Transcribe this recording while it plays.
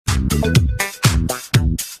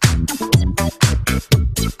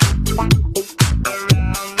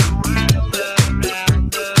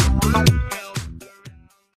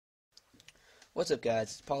up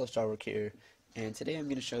guys, it's Polished Artwork here, and today I'm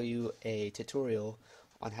going to show you a tutorial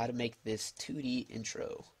on how to make this 2D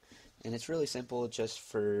intro. And it's really simple, just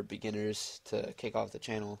for beginners to kick off the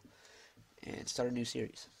channel and start a new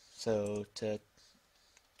series. So to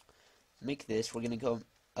make this, we're going to go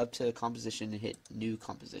up to composition and hit new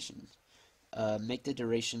composition. Make the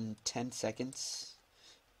duration 10 seconds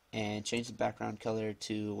and change the background color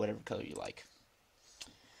to whatever color you like.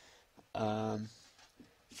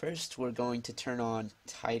 First, we're going to turn on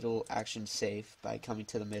title action safe by coming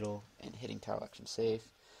to the middle and hitting title action safe.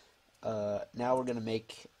 Now we're going to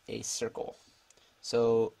make a circle.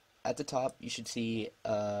 So at the top you should see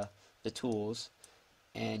the tools,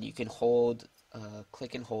 and you can hold,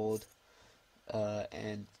 click and hold,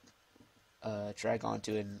 and drag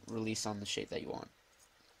onto and release on the shape that you want.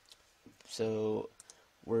 So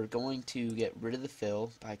we're going to get rid of the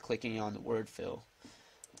fill by clicking on the word fill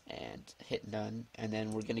and hit none, and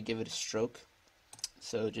then we're going to give it a stroke.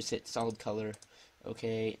 So just hit solid color,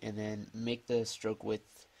 okay, and then make the stroke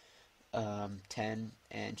width 10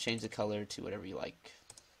 and change the color to whatever you like.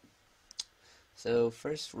 So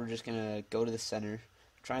first we're just going to go to the center,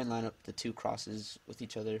 try and line up the two crosses with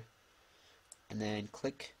each other, and then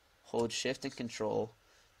click, hold shift and control,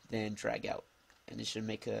 then drag out, and it should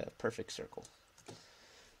make a perfect circle.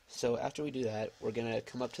 So after we do that, we're going to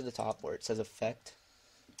come up to the top where it says effect,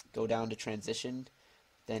 go down to transition,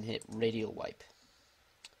 then hit radial wipe.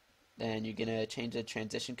 Then you're going to change the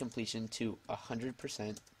transition completion to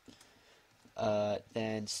 100%,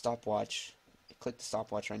 then stopwatch, click the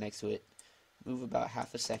stopwatch right next to it, move about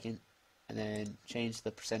half a second, and then change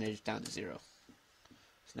the percentage down to 0.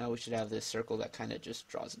 So now we should have this circle that kind of just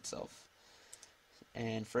draws itself.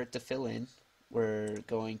 And for it to fill in, we're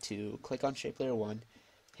going to click on shape layer 1,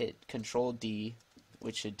 hit Control D,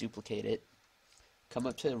 which should duplicate it, come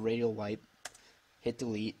up to the radial wipe, hit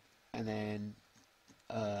delete, and then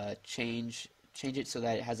change it so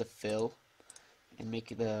that it has a fill, and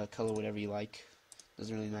make the color whatever you like,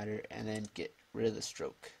 doesn't really matter, and then get rid of the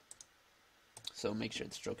stroke. So make sure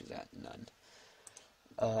the stroke is at none.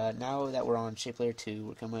 Now that we're on shape layer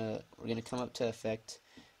 2, we're going to come up to effect,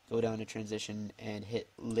 go down to transition, and hit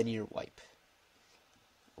linear wipe.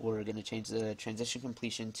 We're going to change the transition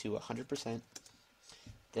completion to 100%,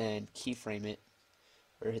 then keyframe it,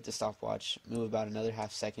 or hit the stopwatch, move about another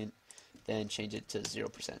half second, then change it to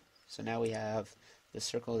 0%. So now we have the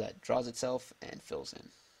circle that draws itself and fills in.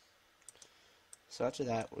 So after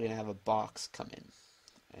that, we're going to have a box come in.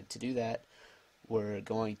 And to do that, we're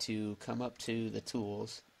going to come up to the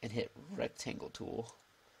tools and hit rectangle tool.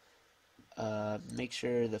 Make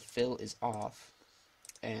sure the fill is off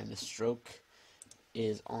and the stroke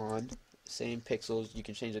is on. Same pixels, you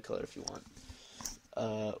can change the color if you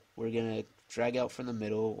want. We're going to drag out from the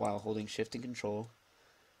middle while holding shift and control,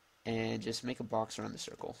 and just make a box around the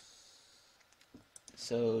circle.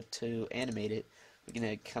 So to animate it, we're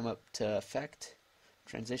going to come up to effect,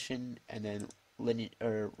 transition, and then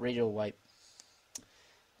radial wipe.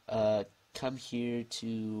 Come here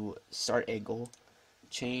to start angle,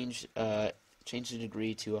 change the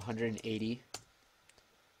degree to 180,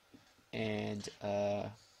 and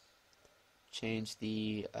change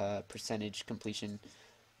the percentage completion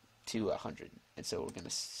to 100. And so we're going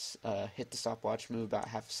to hit the stopwatch, move about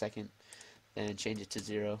half a second, then change it to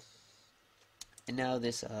 0. And now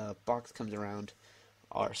this box comes around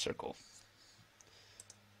our circle.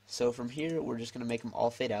 So from here, we're just going to make them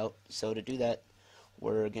all fade out. So to do that,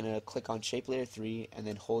 we're going to click on shape layer 3 and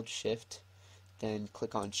then hold shift, then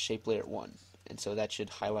click on shape layer 1. And so that should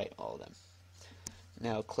highlight all of them.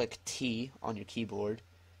 Now click T on your keyboard,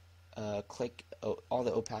 all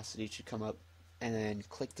the opacity should come up, and then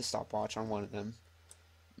click the stopwatch on one of them,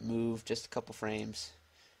 move just a couple frames,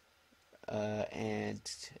 and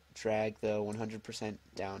drag the 100%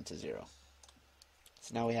 down to 0.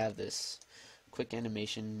 So now we have this quick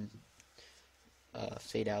animation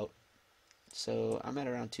fade out. So I'm at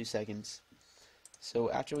around 2 seconds. So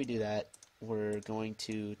after we do that, we're going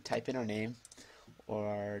to type in our name or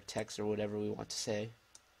our text or whatever we want to say,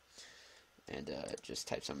 and just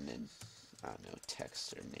type something in. I don't know,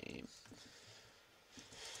 text or name.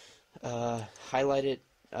 Highlight it,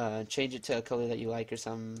 change it to a color that you like or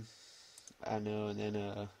something, I don't know, and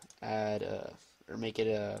then add or make it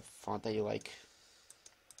a font that you like,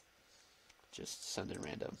 just something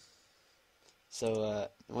random. So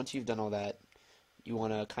once you've done all that, you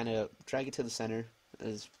want to kind of drag it to the center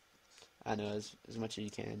as much as you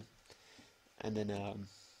can, and then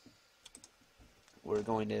we're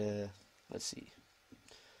going to, let's see,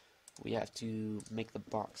 we have to make the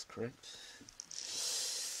box, correct?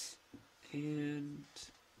 And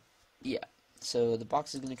yeah, so the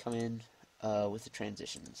box is going to come in. with the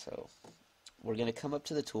transition. So we're going to come up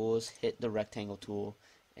to the tools, hit the rectangle tool,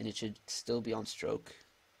 and it should still be on stroke.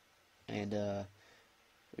 And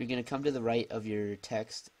you're going to come to the right of your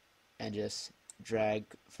text and just drag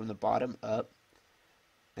from the bottom up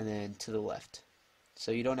and then to the left.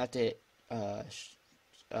 So you don't have to hit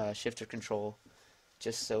shift or control,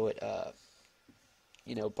 just so it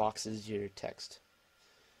boxes your text.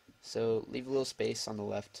 So leave a little space on the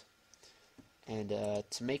left, and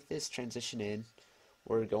to make this transition in,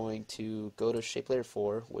 we're going to go to shape layer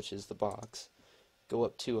 4, which is the box, go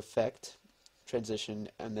up to effect, transition,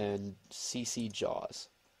 and then CC jaws.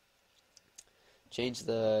 Change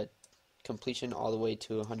the completion all the way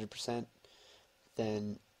to 100%,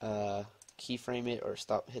 then keyframe it or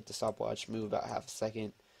hit the stopwatch, move about half a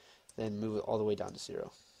second, then move it all the way down to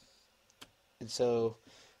 0. And so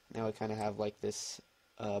now we kind of have like this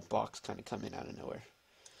box kind of coming out of nowhere.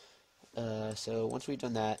 So once we've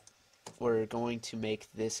done that, we're going to make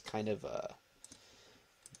this kind of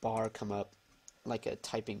bar come up like a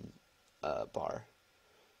typing bar.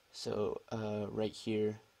 So right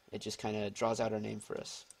here, it just kind of draws out our name for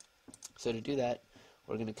us. So to do that,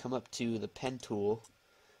 we're going to come up to the pen tool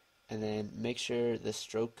and then make sure the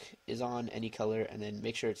stroke is on any color, and then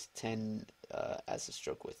make sure it's 10 as the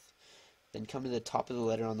stroke width. Then come to the top of the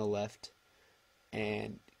letter on the left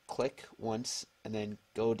and click once, and then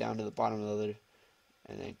go down to the bottom of the letter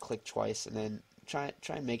and then click twice, and then try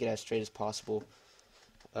and make it as straight as possible.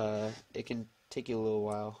 It can take you a little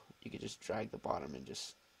while. You could just drag the bottom and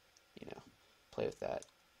just play with that.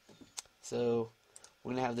 So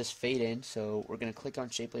we're gonna have this fade in, so we're gonna click on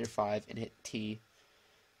shape layer 5 and hit T.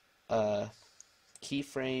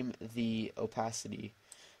 Keyframe the opacity,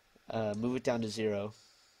 move it down to 0,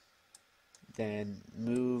 then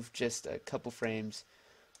move just a couple frames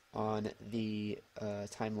on the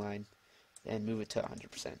timeline, and move it to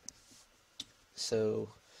 100%. So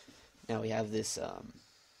now we have this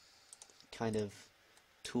kind of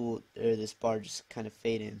tool, or this bar just kind of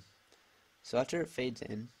fade in. So after it fades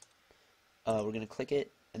in, we're going to click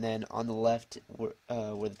it, and then on the left where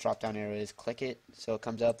the drop down arrow is, click it so it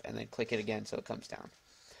comes up, and then click it again so it comes down.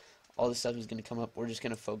 All this stuff is going to come up. We're just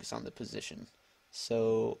going to focus on the position.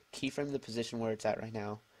 So keyframe the position where it's at right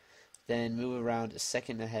now, then move around a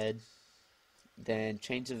second ahead, then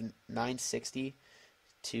change the 960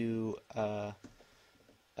 to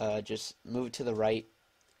just move it to the right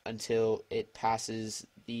until it passes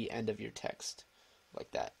the end of your text, like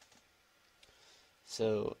that.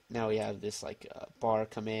 So now we have this like bar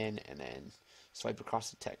come in and then swipe across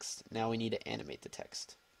the text. Now we need to animate the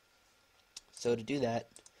text. So to do that,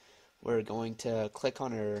 we're going to click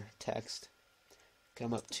on our text,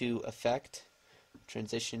 come up to effect,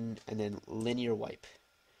 transition, and then linear wipe.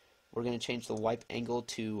 We're going to change the wipe angle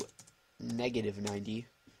to -90,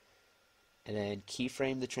 and then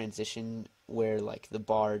keyframe the transition where like the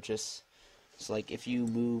bar just, so like if you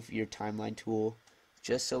move your timeline tool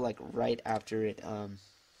just so like right after it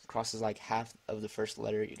crosses like half of the first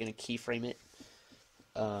letter, you're going to keyframe it,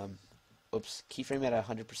 keyframe it at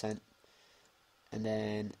 100%, and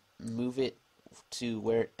then move it to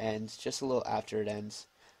where it ends, just a little after it ends,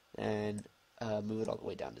 and move it all the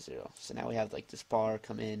way down to 0. So now we have like this bar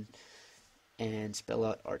come in and spell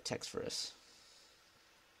out our text for us,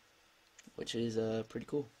 which is pretty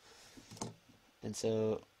cool. And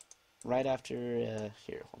so right after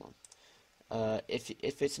here, hold on.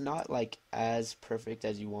 If it's not like as perfect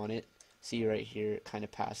as you want it, see right here it kind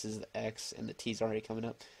of passes the X and the T's already coming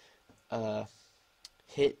up.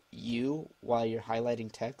 Hit U while you're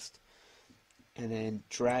highlighting text, and then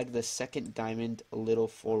drag the second diamond a little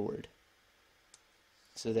forward.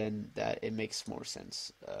 So then that it makes more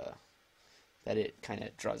sense that it kind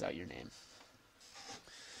of draws out your name.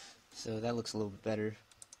 So that looks a little bit better.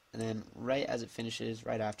 And then right as it finishes,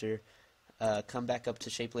 right after, come back up to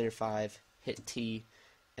shape layer 5, hit T,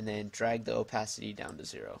 and then drag the opacity down to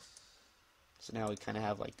 0. So now we kind of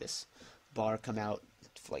have like this bar come out,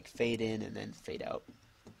 like fade in and then fade out.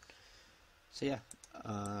 So yeah,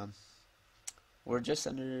 we're just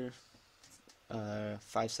under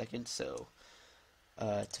 5 seconds, so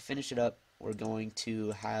to finish it up, we're going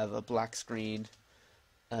to have a black screen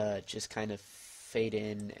just kind of fade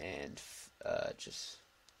in and just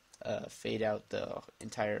fade out the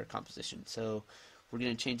entire composition. So we're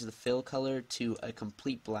going to change the fill color to a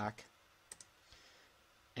complete black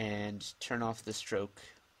and turn off the stroke.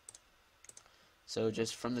 So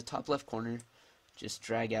just from the top left corner, just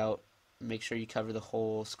drag out, make sure you cover the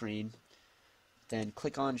whole screen, then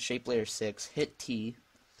click on shape layer 6, hit T,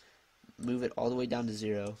 move it all the way down to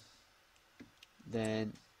 0,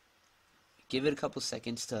 then give it a couple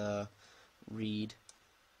seconds to read,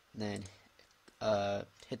 then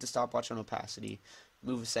hit the stopwatch on opacity,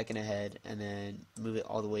 move a second ahead, and then move it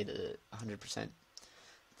all the way to 100%.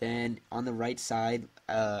 Then on the right side,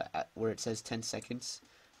 where it says 10 seconds,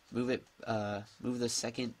 move the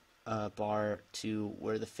second bar to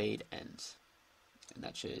where the fade ends, and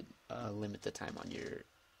that should limit the time on your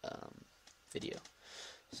video.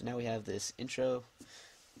 So now we have this intro.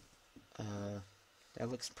 That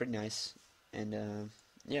looks pretty nice, and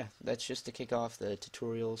yeah, that's just to kick off the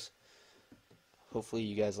tutorials. Hopefully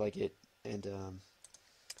you guys like it, and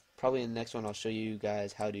probably in the next one I'll show you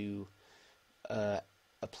guys how to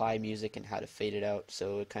apply music and how to fade it out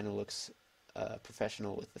so it kind of looks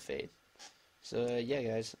professional with the fade. So yeah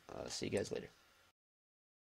guys, see you guys later.